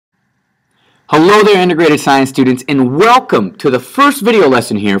Hello there, integrated science students, and welcome to the first video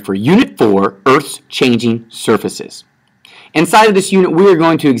lesson here for Unit 4, Earth's Changing Surfaces. Inside of this unit, we are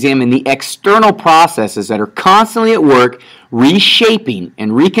going to examine the external processes that are constantly at work reshaping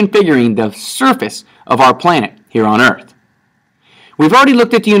and reconfiguring the surface of our planet here on Earth. We've already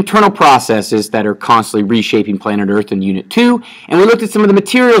looked at the internal processes that are constantly reshaping planet Earth in Unit 2, and we looked at some of the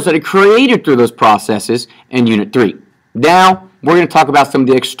materials that are created through those processes in Unit 3. Now, we're going to talk about some of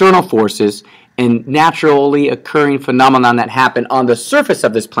the external forces and naturally occurring phenomena that happen on the surface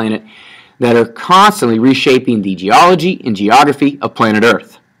of this planet that are constantly reshaping the geology and geography of planet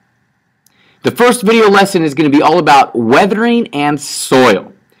Earth. The first video lesson is going to be all about weathering and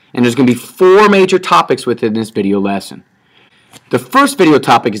soil, and there's going to be 4 major topics within this video lesson. The first video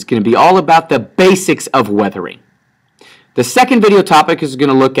topic is going to be all about the basics of weathering. The second video topic is going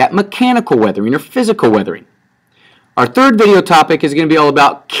to look at mechanical weathering or physical weathering. Our third video topic is going to be all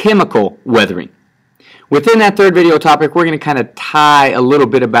about chemical weathering. Within that third video topic, we're going to kind of tie a little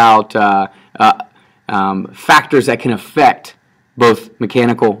bit about factors that can affect both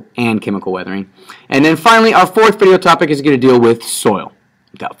mechanical and chemical weathering. And then finally, our fourth video topic is going to deal with soil.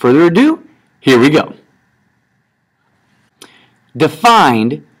 Without further ado, here we go.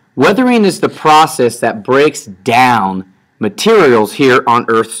 Defined, weathering is the process that breaks down materials here on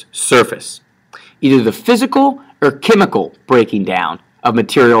Earth's surface, either the physical or chemical breaking down of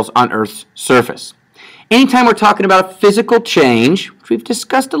materials on Earth's surface. Anytime we're talking about physical change, which we've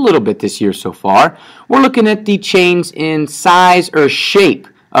discussed a little bit this year so far, we're looking at the change in size or shape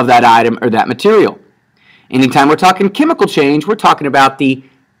of that item or that material. Anytime we're talking chemical change, we're talking about the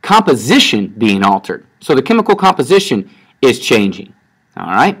composition being altered. So the chemical composition is changing. All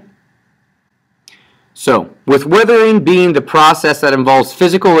right? So, with weathering being the process that involves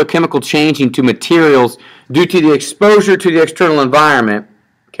physical or chemical changing to materials due to the exposure to the external environment,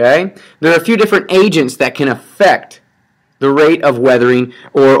 okay, there are a few different agents that can affect the rate of weathering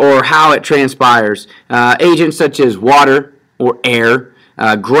or how it transpires. Agents such as water or air.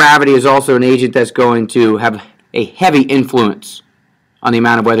 Gravity is also an agent that's going to have a heavy influence on the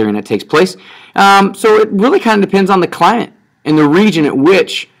amount of weathering that takes place. So it really kind of depends on the climate and the region at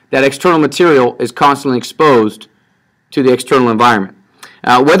which that external material is constantly exposed to the external environment.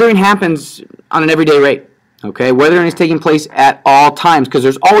 Weathering happens on an everyday rate. Okay, weathering is taking place at all times because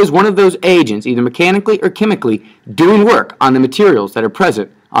there's always one of those agents, either mechanically or chemically, doing work on the materials that are present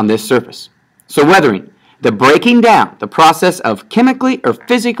on this surface. So weathering, the breaking down, the process of chemically or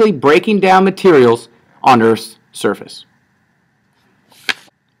physically breaking down materials on Earth's surface.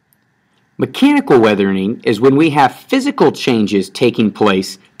 Mechanical weathering is when we have physical changes taking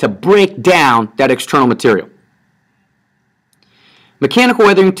place to break down that external material. Mechanical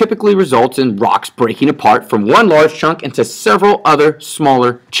weathering typically results in rocks breaking apart from one large chunk into several other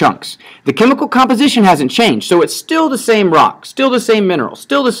smaller chunks. The chemical composition hasn't changed, so it's still the same rock, still the same mineral,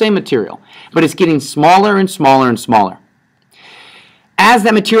 still the same material, but it's getting smaller and smaller and smaller. As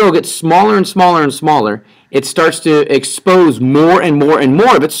that material gets smaller and smaller and smaller, it starts to expose more and more and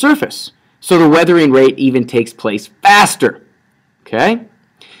more of its surface. So the weathering rate even takes place faster. Okay?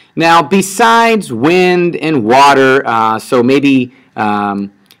 Now, besides wind and water, so maybe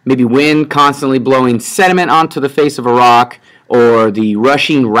wind constantly blowing sediment onto the face of a rock, or the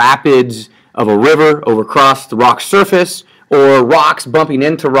rushing rapids of a river over across the rock surface, or rocks bumping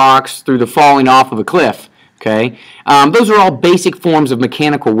into rocks through the falling off of a cliff. Okay, those are all basic forms of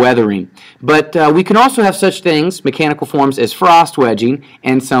mechanical weathering. But we can also have such things, mechanical forms, as frost wedging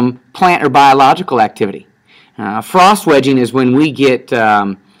and some plant or biological activity. Frost wedging is when we get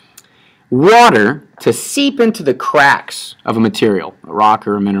water to seep into the cracks of a material, a rock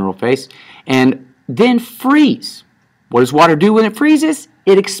or a mineral face, and then freeze. What does water do when it freezes?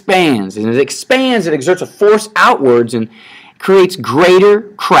 It expands. And as it expands, it exerts a force outwards and creates greater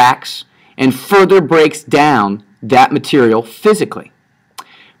cracks and further breaks down that material physically.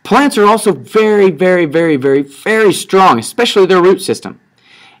 Plants are also very, very, very, very, very strong, especially their root system.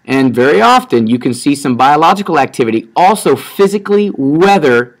 And very often you can see some biological activity also physically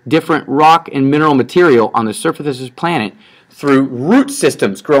weather different rock and mineral material on the surface of this planet through root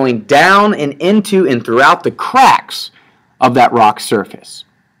systems growing down and into and throughout the cracks of that rock surface.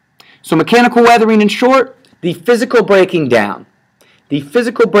 So mechanical weathering, in short, the physical breaking down. The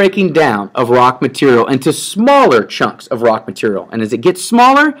physical breaking down of rock material into smaller chunks of rock material. And as it gets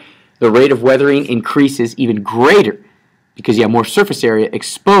smaller, the rate of weathering increases even greater because you have more surface area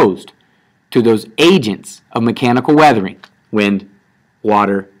exposed to those agents of mechanical weathering: wind,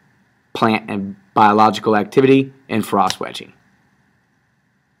 water, plant and biological activity, and frost wedging.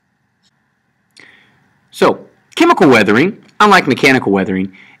 So, Chemical weathering, unlike mechanical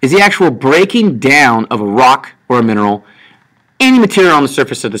weathering, is the actual breaking down of a rock or a mineral, any material on the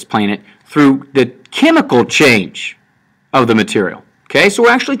surface of this planet, through the chemical change of the material. Okay, so we're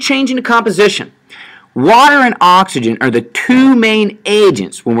actually changing the composition. Water and oxygen are the two main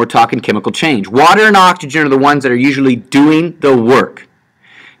agents when we're talking chemical change. Water and oxygen are the ones that are usually doing the work.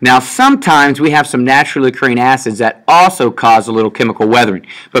 Now, sometimes we have some naturally occurring acids that also cause a little chemical weathering.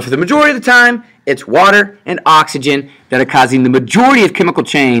 But for the majority of the time, it's water and oxygen that are causing the majority of chemical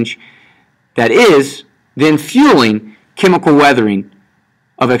change that is then fueling chemical weathering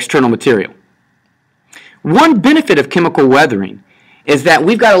of external material. One benefit of chemical weathering is that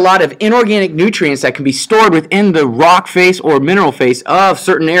we've got a lot of inorganic nutrients that can be stored within the rock face or mineral face of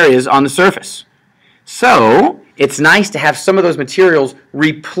certain areas on the surface. So it's nice to have some of those materials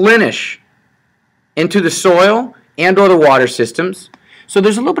replenish into the soil and or the water systems. So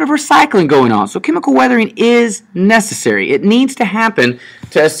there's a little bit of recycling going on. So chemical weathering is necessary. It needs to happen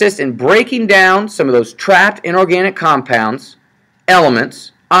to assist in breaking down some of those trapped inorganic compounds,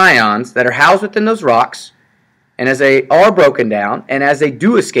 elements, ions that are housed within those rocks. And as they are broken down, and as they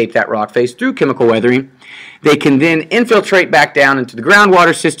do escape that rock face through chemical weathering, they can then infiltrate back down into the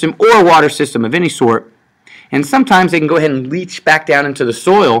groundwater system or water system of any sort. And sometimes they can go ahead and leach back down into the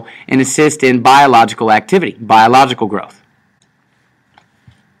soil and assist in biological activity, biological growth.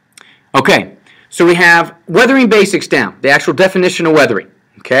 Okay, so we have weathering basics down, the actual definition of weathering.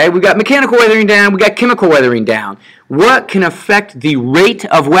 Okay, we got mechanical weathering down, we got chemical weathering down. What can affect the rate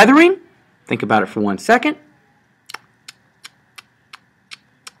of weathering? Think about it for 1 second.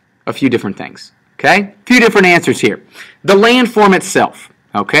 A few different things. Okay, a few different answers here. The landform itself.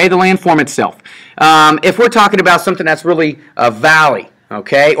 Okay, the landform itself. If we're talking about something that's really a valley,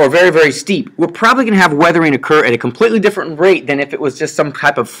 okay, or very, very steep, we're probably going to have weathering occur at a completely different rate than if it was just some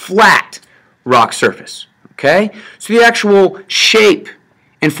type of flat rock surface. Okay, so the actual shape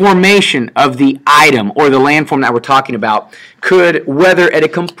and formation of the item or the landform that we're talking about could weather at a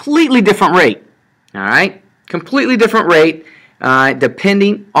completely different rate. All right, completely different rate.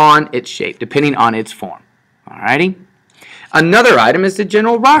 Depending on its shape, depending on its form. Alrighty. Another item is the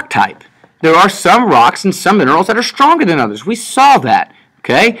general rock type. There are some rocks and some minerals that are stronger than others. We saw that.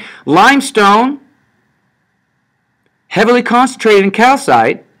 Okay. Limestone, heavily concentrated in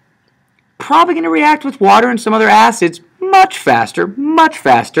calcite, probably going to react with water and some other acids much faster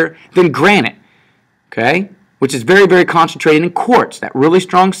than granite. Okay, which is very, very concentrated in quartz, that really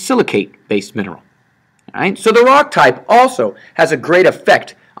strong silicate-based mineral. All right? So the rock type also has a great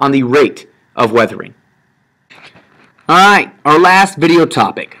effect on the rate of weathering. All right, our last video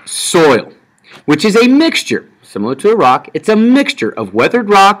topic, soil, which is a mixture, similar to a rock, it's a mixture of weathered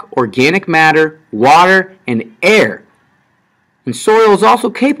rock, organic matter, water, and air. And soil is also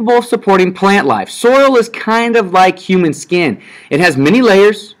capable of supporting plant life. Soil is kind of like human skin. It has many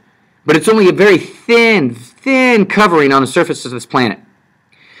layers, but it's only a very thin covering on the surface of this planet.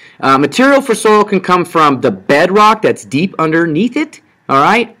 Material for soil can come from the bedrock that's deep underneath it, all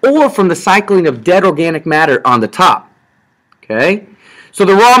right, or from the cycling of dead organic matter on the top. Okay? So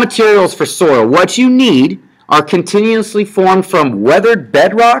the raw materials for soil, what you need, are continuously formed from weathered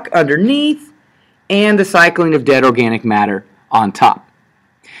bedrock underneath and the cycling of dead organic matter on top.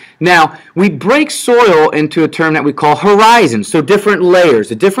 Now, we break soil into a term that we call horizons, so different layers.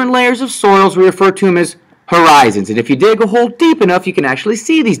 The different layers of soils, we refer to them as horizons. And if you dig a hole deep enough, you can actually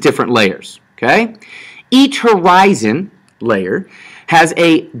see these different layers. Okay? Each horizon layer has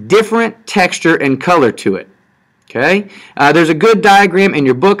a different texture and color to it. Okay? There's a good diagram in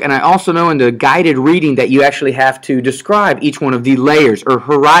your book, and I also know in the guided reading that you actually have to describe each one of the layers or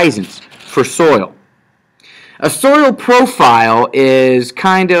horizons for soil. A soil profile is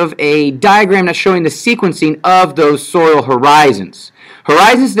kind of a diagram that's showing the sequencing of those soil horizons.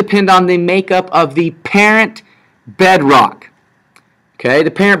 Horizons depend on the makeup of the parent bedrock. Okay,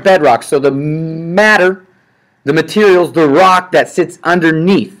 the parent bedrock, so the matter, the materials, the rock that sits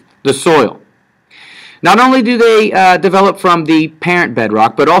underneath the soil. Not only do they develop from the parent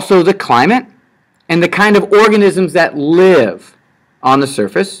bedrock, but also the climate and the kind of organisms that live on the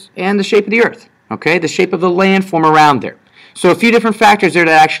surface and the shape of the earth. Okay, the shape of the landform around there. So a few different factors there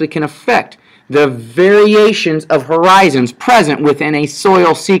that actually can affect the variations of horizons present within a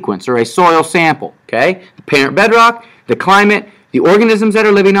soil sequence or a soil sample. Okay, the parent bedrock, the climate, the organisms that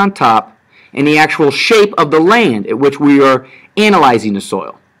are living on top, and the actual shape of the land at which we are analyzing the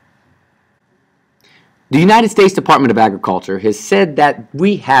soil. The United States Department of Agriculture has said that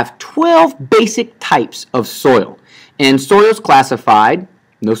we have 12 basic types of soil, and soil is classified,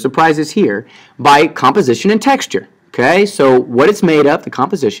 no surprises here, by composition and texture. Okay, so what it's made of, the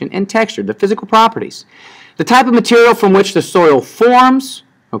composition and texture, the physical properties. The type of material from which the soil forms,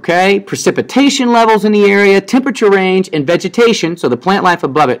 okay, precipitation levels in the area, temperature range, and vegetation, so the plant life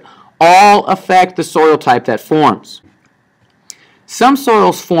above it, all affect the soil type that forms. Some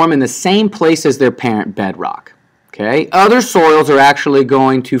soils form in the same place as their parent bedrock. Okay? Other soils are actually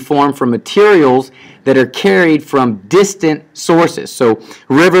going to form from materials that are carried from distant sources. So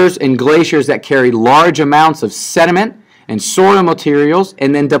rivers and glaciers that carry large amounts of sediment and soil materials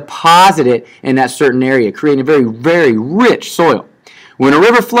and then deposit it in that certain area, creating a very, very rich soil. When a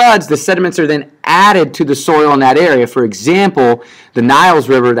river floods, the sediments are then added to the soil in that area. For example, the Nile's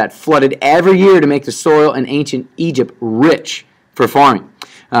River that flooded every year to make the soil in ancient Egypt rich for farming.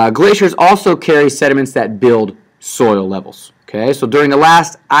 Glaciers also carry sediments that build soil levels. Okay, so during the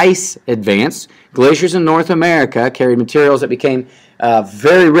last ice advance, glaciers in North America carried materials that became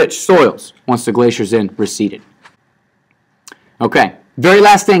very rich soils once the glaciers then receded. Okay, very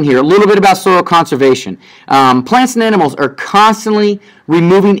last thing here, a little bit about soil conservation. Plants and animals are constantly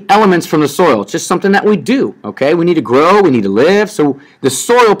removing elements from the soil. It's just something that we do, okay? We need to grow, we need to live, so the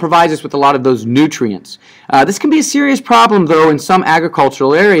soil provides us with a lot of those nutrients. This can be a serious problem, though, in some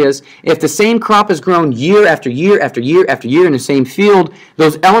agricultural areas. If the same crop is grown year after year after year after year in the same field,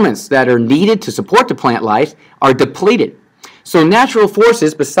 those elements that are needed to support the plant life are depleted. So natural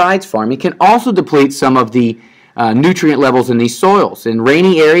forces, besides farming, can also deplete some of the nutrient levels in these soils. In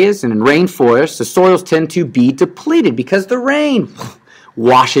rainy areas and in rainforests, the soils tend to be depleted because the rain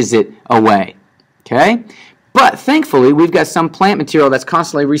washes it away. Okay? But thankfully, we've got some plant material that's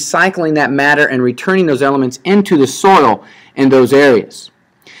constantly recycling that matter and returning those elements into the soil in those areas.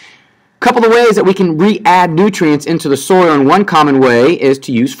 A couple of ways that we can re-add nutrients into the soil, and one common way is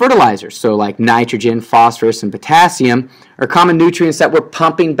to use fertilizers. So like nitrogen, phosphorus, and potassium are common nutrients that we're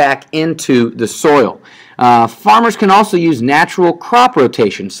pumping back into the soil. Farmers can also use natural crop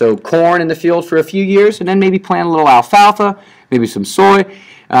rotation, so corn in the field for a few years and then maybe plant a little alfalfa, maybe some soy,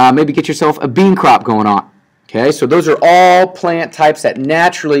 maybe get yourself a bean crop going on. Okay, so those are all plant types that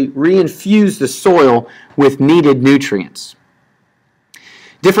naturally reinfuse the soil with needed nutrients.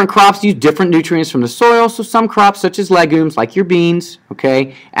 Different crops use different nutrients from the soil, so some crops such as legumes, like your beans,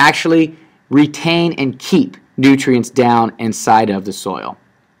 okay, actually retain and keep nutrients down inside of the soil.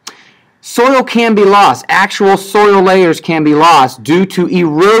 Soil can be lost. Actual soil layers can be lost due to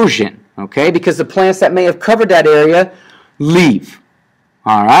erosion, okay, because the plants that may have covered that area leave.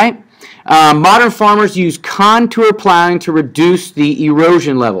 All right? Modern farmers use contour plowing to reduce the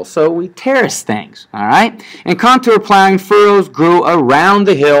erosion level. So we terrace things, all right? And contour plowing furrows grow around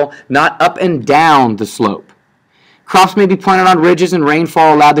the hill, not up and down the slope. Crops may be planted on ridges and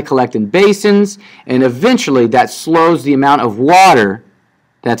rainfall allowed to collect in basins, and eventually that slows the amount of water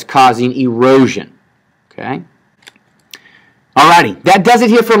that's causing erosion. Okay? Alrighty, that does it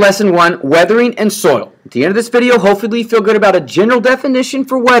here for Lesson 1, Weathering and Soil. At the end of this video, hopefully you feel good about a general definition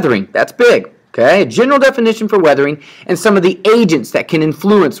for weathering. That's big. Okay? A general definition for weathering and some of the agents that can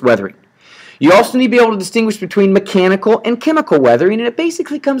influence weathering. You also need to be able to distinguish between mechanical and chemical weathering, and it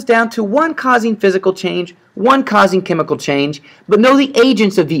basically comes down to one causing physical change, one causing chemical change, but know the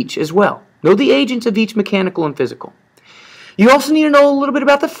agents of each as well. Know the agents of each mechanical and physical. You also need to know a little bit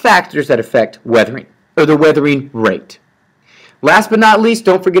about the factors that affect weathering, or the weathering rate. Last but not least,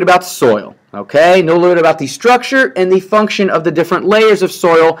 don't forget about soil. Okay? Know a little bit about the structure and the function of the different layers of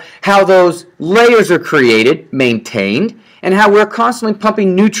soil, how those layers are created, maintained, and how we're constantly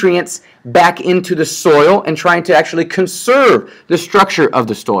pumping nutrients back into the soil and trying to actually conserve the structure of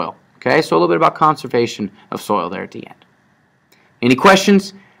the soil. Okay? So a little bit about conservation of soil there at the end. Any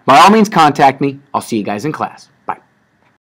questions? By all means, contact me. I'll see you guys in class.